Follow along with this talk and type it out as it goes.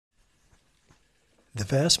The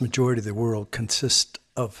vast majority of the world consists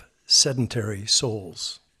of sedentary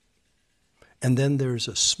souls. And then there's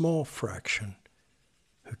a small fraction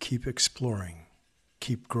who keep exploring,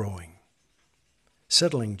 keep growing.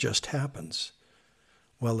 Settling just happens,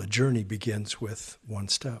 while a journey begins with one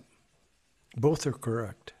step. Both are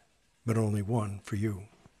correct, but only one for you.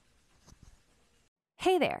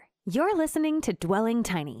 Hey there, you're listening to Dwelling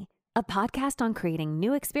Tiny, a podcast on creating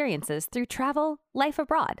new experiences through travel, life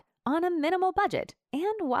abroad, on a minimal budget,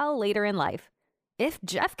 and while later in life. If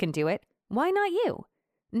Jeff can do it, why not you?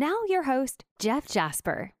 Now your host, Jeff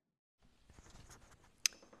Jasper.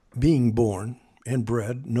 Being born and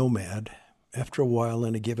bred nomad, after a while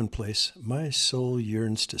in a given place, my soul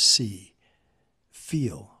yearns to see,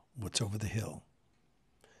 feel what's over the hill.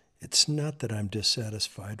 It's not that I'm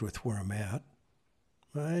dissatisfied with where I'm at.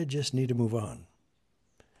 I just need to move on.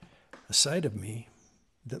 A side of me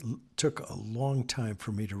that took a long time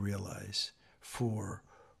for me to realize, for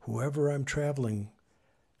whoever I'm traveling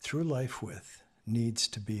through life with needs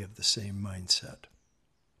to be of the same mindset.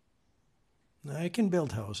 I can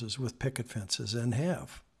build houses with picket fences and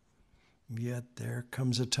have. Yet there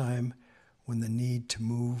comes a time when the need to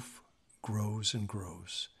move grows and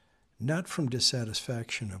grows, not from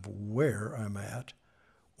dissatisfaction of where I'm at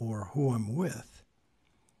or who I'm with,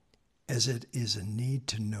 as it is a need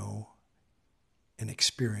to know and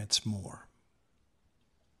experience more.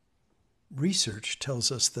 Research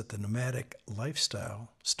tells us that the nomadic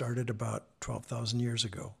lifestyle started about 12,000 years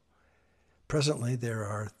ago. Presently, there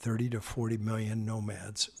are 30 to 40 million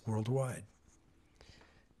nomads worldwide.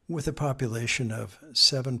 With a population of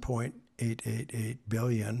 7.888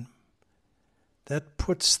 billion, that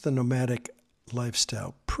puts the nomadic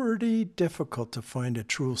lifestyle pretty difficult to find a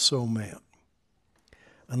true soulmate,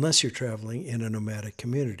 unless you're traveling in a nomadic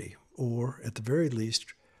community, or at the very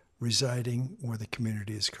least, residing where the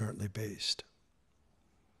community is currently based.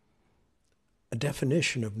 A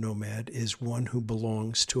definition of nomad is one who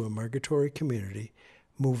belongs to a migratory community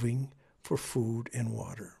moving for food and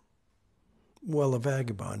water, while a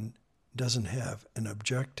vagabond doesn't have an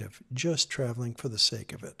objective, just traveling for the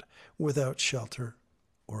sake of it, without shelter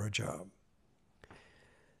or a job.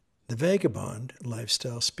 The vagabond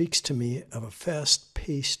lifestyle speaks to me of a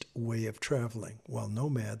fast-paced way of traveling, while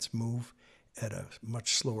nomads move at a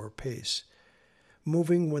much slower pace,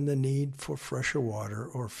 moving when the need for fresher water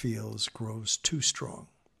or fields grows too strong.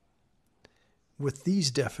 With these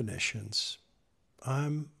definitions,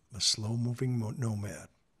 I'm a slow-moving nomad.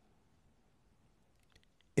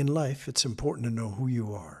 In life, it's important to know who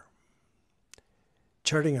you are.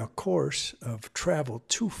 Charting a course of travel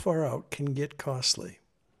too far out can get costly.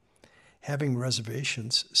 Having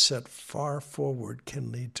reservations set far forward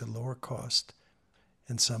can lead to lower cost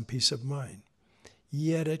and some peace of mind.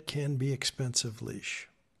 Yet it can be expensive leash.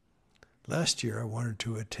 Last year I wanted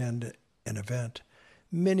to attend an event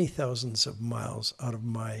many thousands of miles out of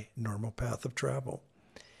my normal path of travel.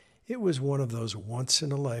 It was one of those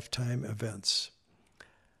once-in-a-lifetime events.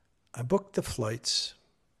 I booked the flights,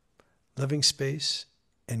 living space,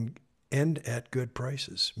 and at good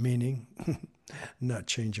prices, meaning not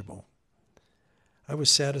changeable. I was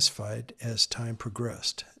satisfied as time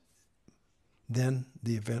progressed. Then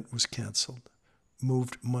the event was canceled,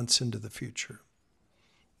 moved months into the future.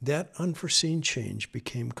 That unforeseen change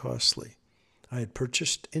became costly. I had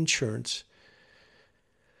purchased insurance,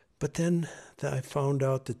 but then I found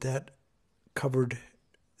out that covered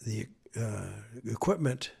the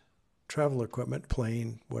equipment, travel equipment,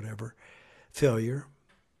 plane, whatever, failure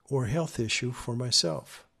or health issue for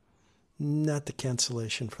myself, not the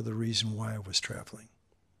cancellation for the reason why I was traveling.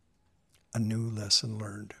 A new lesson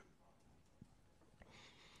learned.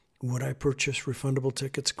 Would I purchase refundable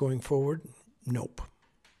tickets going forward? Nope.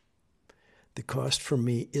 The cost for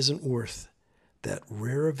me isn't worth that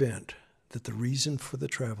rare event that the reason for the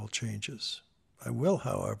travel changes. I will,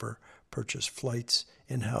 however, purchase flights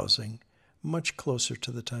and housing much closer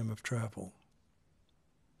to the time of travel.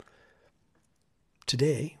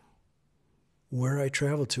 Today, where I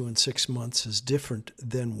travel to in 6 months is different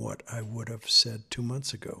than what I would have said 2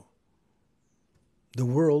 months ago. The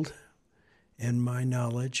world and my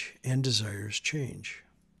knowledge and desires change.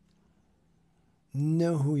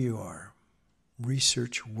 Know who you are.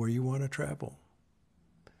 Research where you want to travel.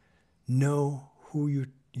 Know who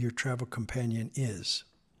your travel companion is.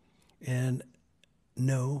 And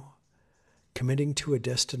know committing to a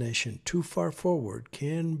destination too far forward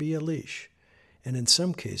can be a leash, and in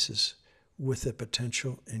some cases, with a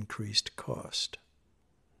potential increased cost.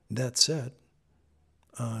 That said,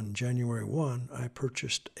 on January 1, I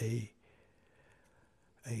purchased a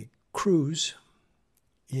cruise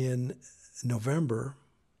in November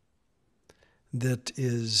that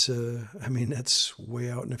is, that's way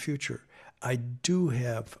out in the future. I do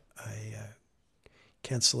have a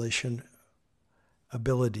cancellation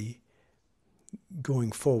ability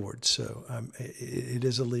going forward. So it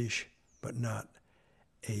is a leash, but not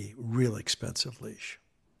a real expensive leash.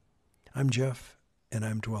 I'm Jeff, and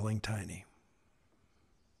I'm Dwelling Tiny.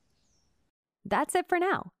 That's it for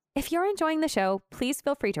now. If you're enjoying the show, please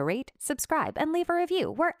feel free to rate, subscribe, and leave a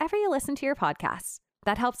review wherever you listen to your podcasts.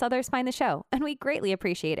 That helps others find the show, and we greatly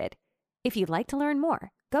appreciate it. If you'd like to learn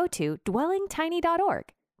more, go to dwellingtiny.org.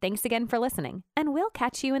 Thanks again for listening, and we'll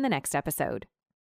catch you in the next episode.